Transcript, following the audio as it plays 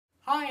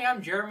Hi,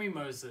 I'm Jeremy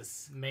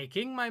Moses,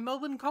 making my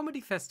Melbourne Comedy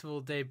Festival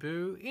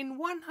debut in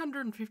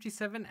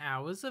 157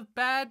 hours of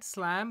bad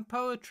slam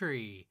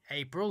poetry,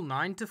 April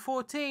 9 to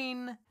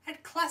 14,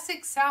 at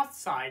classic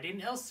Southside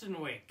in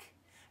Elsternwick.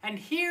 And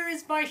here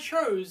is my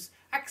show's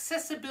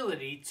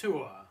accessibility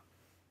tour.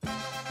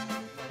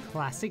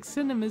 Classic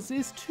Cinemas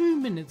is 2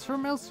 minutes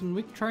from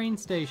Elsternwick train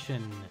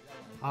station,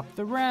 up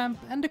the ramp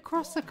and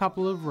across a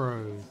couple of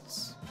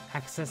roads.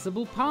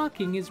 Accessible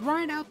parking is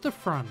right out the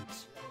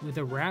front, with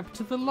a ramp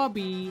to the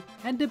lobby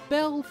and a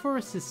bell for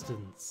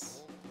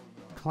assistance.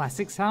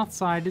 Classic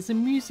Southside is a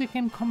music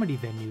and comedy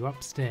venue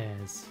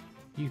upstairs.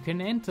 You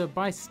can enter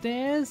by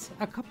stairs,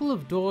 a couple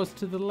of doors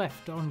to the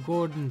left on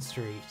Gordon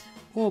Street,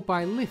 or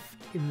by lift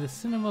in the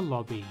cinema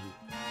lobby.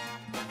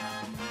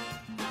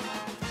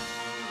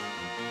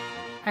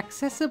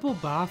 Accessible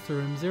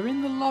bathrooms are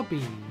in the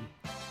lobby,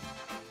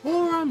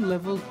 or on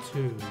level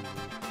 2.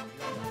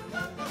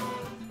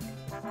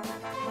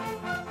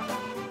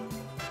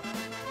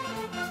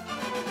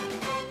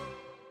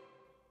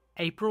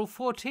 April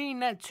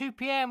 14 at 2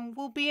 PM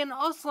will be an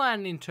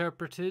Auslan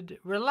interpreted,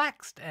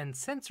 relaxed and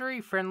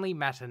sensory-friendly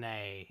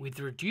matinee, with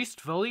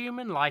reduced volume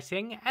and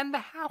lighting and the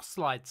house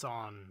lights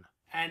on.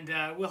 And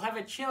we'll have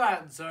a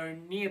chill-out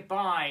zone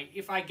nearby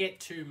if I get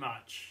too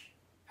much.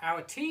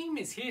 Our team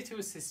is here to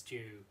assist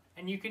you,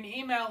 and you can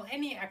email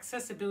any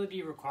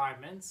accessibility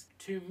requirements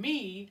to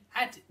me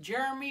at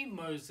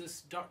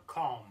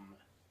jeremymoses.com.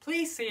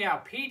 Please see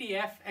our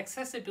PDF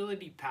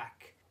accessibility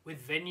pack, with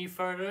venue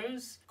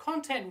photos,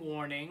 content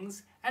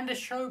warnings, and a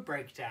show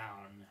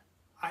breakdown.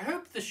 I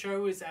hope the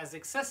show is as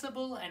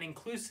accessible and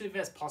inclusive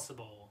as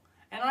possible,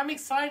 and I'm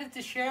excited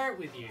to share it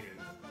with you.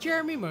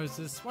 Jeremy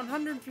Moses,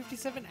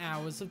 157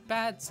 hours of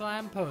bad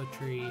slam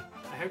poetry.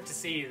 I hope to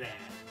see you there.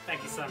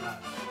 Thank you so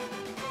much.